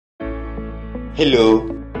Hello.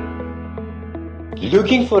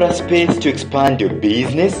 Looking for a space to expand your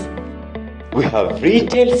business? We have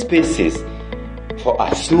retail spaces for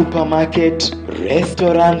a supermarket,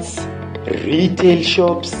 restaurants, retail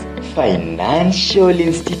shops, financial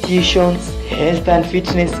institutions, health and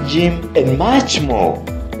fitness gym, and much more.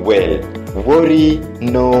 Well, worry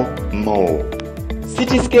no more.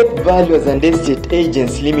 Cityscape Values and Estate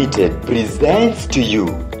Agents Limited presents to you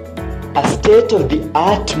a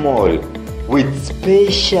state-of-the-art mall with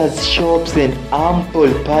spacious shops and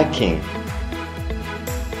ample parking,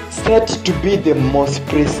 set to be the most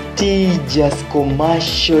prestigious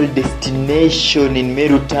commercial destination in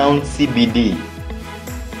Meru Town CBD.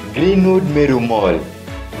 Greenwood Meru Mall,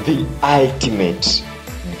 the ultimate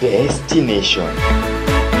destination.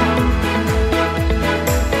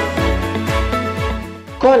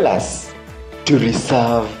 Call us to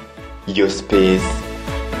reserve your space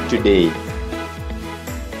today.